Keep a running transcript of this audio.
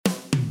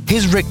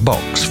Here's Rick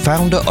Box,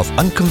 founder of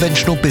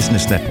Unconventional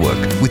Business Network,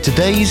 with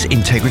today's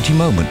Integrity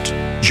Moment.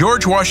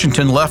 George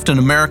Washington left an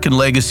American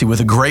legacy with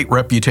a great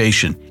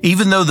reputation.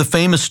 Even though the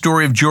famous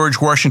story of George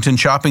Washington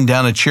chopping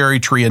down a cherry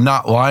tree and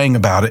not lying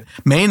about it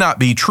may not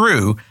be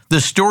true,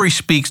 the story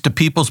speaks to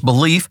people's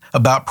belief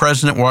about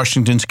President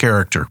Washington's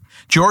character.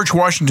 George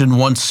Washington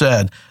once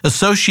said,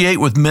 "Associate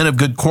with men of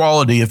good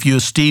quality if you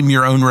esteem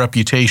your own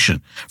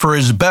reputation, for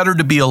it is better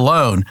to be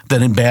alone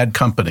than in bad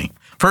company."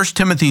 1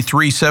 Timothy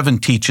 3:7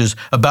 teaches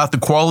about the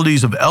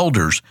qualities of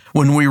elders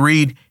when we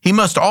read, "He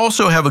must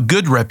also have a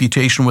good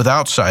reputation with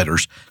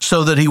outsiders,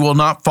 so that he will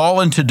not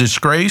fall into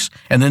disgrace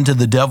and into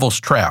the devil's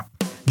trap."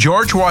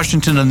 George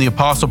Washington and the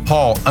Apostle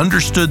Paul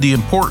understood the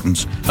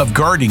importance of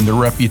guarding their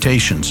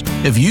reputations.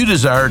 If you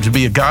desire to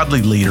be a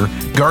godly leader,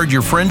 guard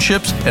your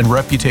friendships and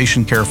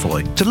reputation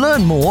carefully. To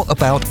learn more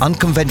about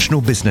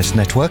Unconventional Business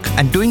Network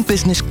and doing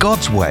business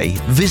God's way,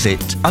 visit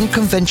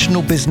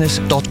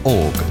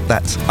unconventionalbusiness.org.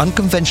 That's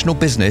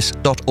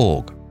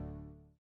unconventionalbusiness.org.